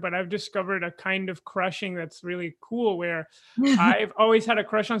harder. But I've discovered a kind of crushing that's really cool. Where I've always had a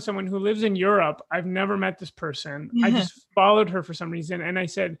crush on someone who lives in Europe. I've never met this person. I just followed her for some reason, and I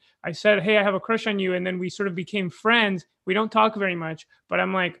said, "Hey, I have a crush on you." And then we sort of became friends. We don't talk very much, but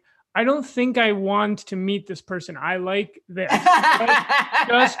I'm like, I don't think I want to meet this person. I like this.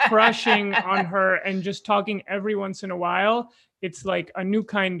 Just crushing on her and just talking every once in a while. It's like a new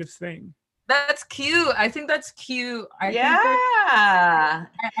kind of thing. That's cute. I think that's cute. I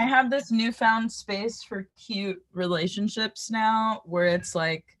have this newfound space for cute relationships now, where it's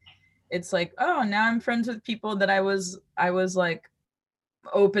like, oh, now I'm friends with people that I was like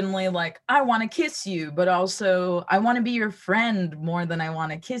openly like, I want to kiss you, but also I want to be your friend more than I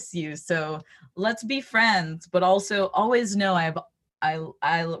want to kiss you. So let's be friends, but also always know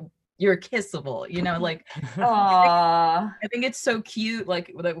you're kissable, like Aww. I think it's so cute,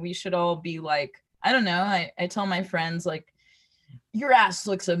 like that we should all be like, I don't know, I tell my friends like, your ass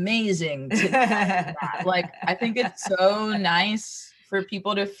looks amazing today. Like I think it's so nice for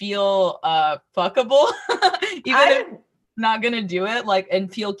people to feel fuckable even if not gonna do it, like,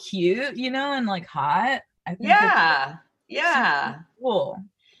 and feel cute, and like hot. I think yeah. Cool.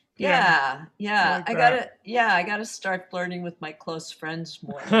 Yeah. Like I gotta start flirting with my close friends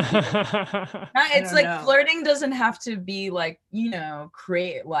more. It's like flirting doesn't have to be like,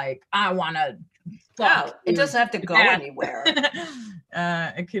 create like, I wanna no, it doesn't have to go anywhere.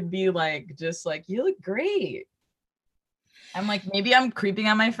 It could be like, just like, you look great. I'm like, maybe I'm creeping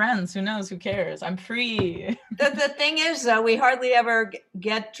on my friends. Who knows? Who cares? I'm free. The thing is, though, we hardly ever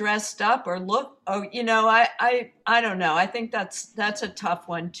get dressed up or look. Oh, I don't know. I think that's a tough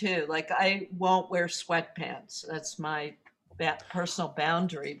one too. Like, I won't wear sweatpants. That's my personal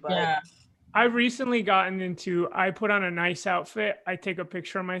boundary. But Yeah. I've recently gotten into. I put on a nice outfit. I take a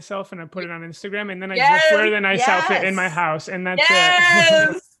picture of myself and I put it on Instagram, and then I just wear the nice outfit in my house, and that's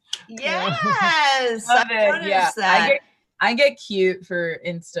it. Yes, Love I it. noticed that. I get cute for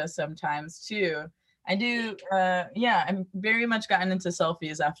Insta sometimes too. I do. I'm very much gotten into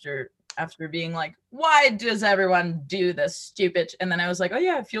selfies after being like, why does everyone do this stupid? And then I was like, oh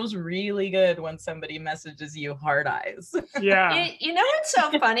yeah, it feels really good when somebody messages you heart eyes. Yeah. You know what's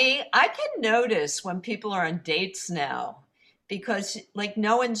so funny? I can notice when people are on dates now, because like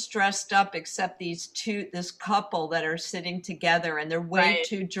no one's dressed up except this couple that are sitting together, and they're way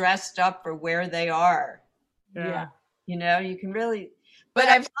too dressed up for where they are. Yeah. You can really. But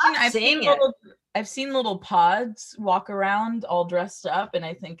I've seen little pods walk around all dressed up, and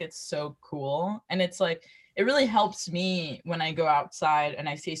I think it's so cool. And it's like, it really helps me when I go outside and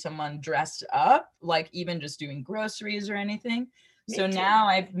I see someone dressed up, like even just doing groceries or anything. So now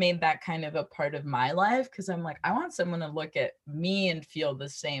I've made that kind of a part of my life, because I'm like, I want someone to look at me and feel the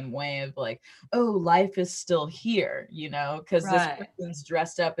same way of like, oh, life is still here, because this person's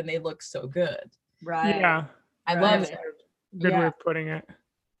dressed up and they look so good. Right. Yeah. I love it. Good way of putting it.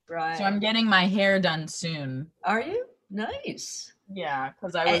 Right. So I'm getting my hair done soon. Are you? Nice. Yeah,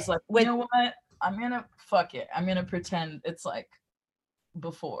 because I was like, you know what? I'm gonna fuck it. I'm gonna pretend it's like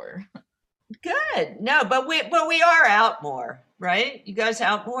before. Good. No, but we are out more, right? You guys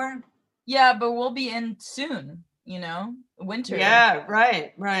out more? Yeah, but we'll be in soon. Winter. Yeah,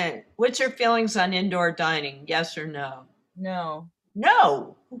 right. What's your feelings on indoor dining? Yes or no? No.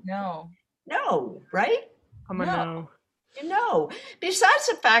 No. No, right? I'm a No. no. You know. Besides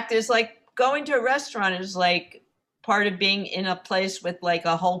the fact is like going to a restaurant is like part of being in a place with like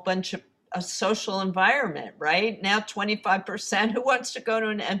a whole bunch of a social environment, right? Now 25% who wants to go to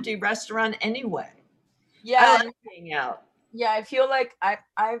an empty restaurant anyway. I Yeah, like and being out. yeah, I feel like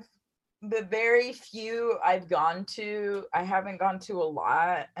I've the very few I've gone to, I haven't gone to a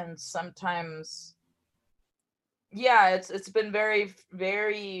lot, and sometimes yeah, it's been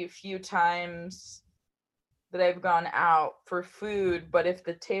very few times that I've gone out for food, but if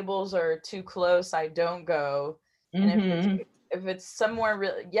the tables are too close, I don't go. And Mm-hmm. if it's somewhere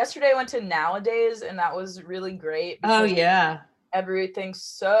really, yesterday I went to Nowadays and that was really great Oh because yeah. everything's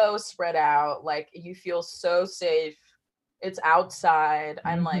so spread out, like you feel so safe. It's outside.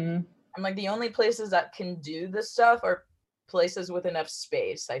 Mm-hmm. I'm like the only places that can do this stuff are places with enough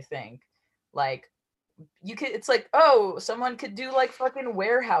space, I think. Like you could, it's like, oh, someone could do like fucking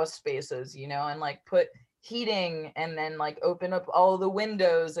warehouse spaces, you know, and like put heating and then like open up all the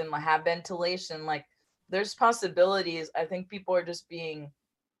windows and like, have ventilation. Like there's possibilities. I think people are just being,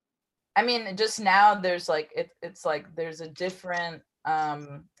 I mean, just now there's like it's like there's a different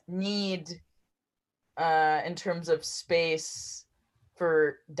need in terms of space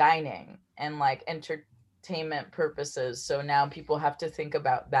for dining and like entertainment purposes. So now people have to think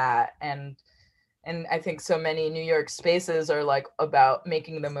about that, and I think so many New York spaces are like about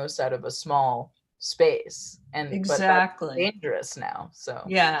making the most out of a small space, and but that's Exactly. dangerous now. So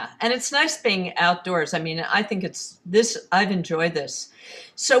Yeah, and it's nice being outdoors. I mean, I think it's this, I've enjoyed this.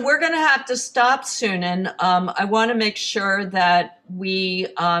 So we're going to have to stop soon. And I want to make sure that we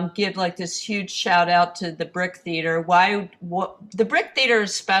give like this huge shout out to the Brick Theater. What the Brick Theater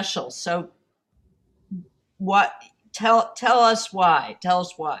is special. So what, tell us why. Tell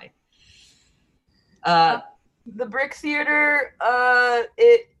us why. Uh, the Brick Theater,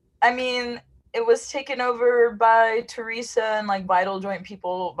 it, I mean, it was taken over by Teresa and like Vital Joint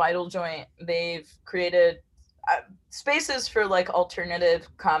people. Vital Joint, they've created spaces for like alternative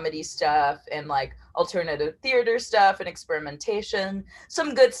comedy stuff and like alternative theater stuff and experimentation.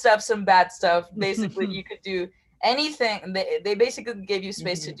 Some good stuff, some bad stuff. Basically, you could do anything. They basically gave you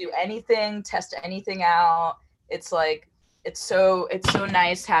space to do anything, test anything out. It's like it's so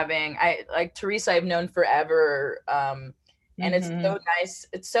nice having, I like Teresa, I've known forever, and it's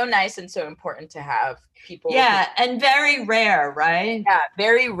so nice and so important to have people who, yeah, and very rare, right? yeah,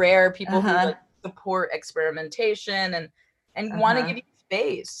 very rare people who Uh-huh. like support experimentation and want to Uh-huh. give you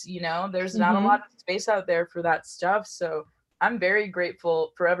space, you know, there's not a Mm-hmm. lot of space out there for that stuff. So I'm very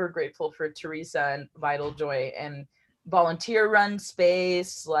grateful, forever grateful for Teresa and Vital Joy and volunteer run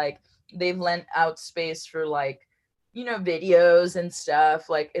space. Like they've lent out space for like, you know, videos and stuff.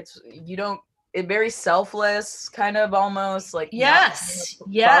 Like it's, you don't, it very selfless kind of, almost like not Yes,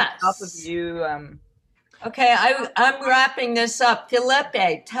 bounce off of yes. you. Okay, I'm wrapping this up.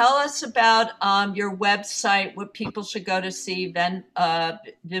 Felipe, tell us about your website, what people should go to see,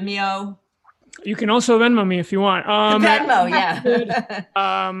 Vimeo. You can also Venmo me if you want. Venmo, yeah.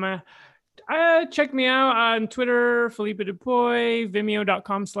 Check me out on Twitter, Felipe Dupuy,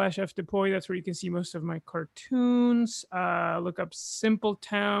 vimeo.com/fdupuy. That's where you can see most of my cartoons. Look up Simple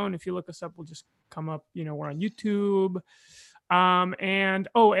Town. If you look us up, we'll just come up. You know, we're on YouTube. And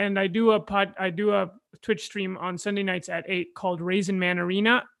I do a Twitch stream on Sunday nights at 8 called Raisin Man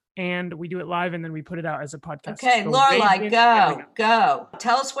Arena. And we do it live and then we put it out as a podcast. Okay, So Lorelai, Raisin go, Arena. go.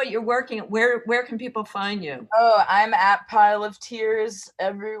 Tell us what you're working. Where can people find you? Oh, I'm at Pile of Tears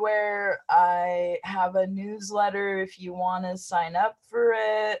everywhere. I have a newsletter if you want to sign up for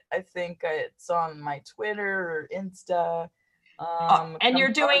it. I think it's on my Twitter or Insta. And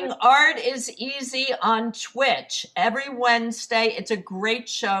you're doing Art is Easy on Twitch every Wednesday. It's a great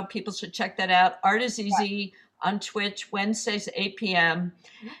show. People should check that out. Art is Easy on Twitch, Wednesdays, 8 p.m.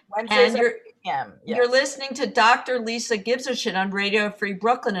 Wednesdays And at 8 p.m. Yes. you're listening to Dr. Lisa Gives a Shit on Radio Free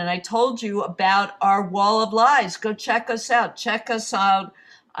Brooklyn. And I told you about our Wall of Lies. Go check us out. Check us out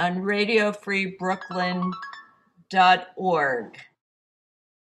on radiofreebrooklyn.org.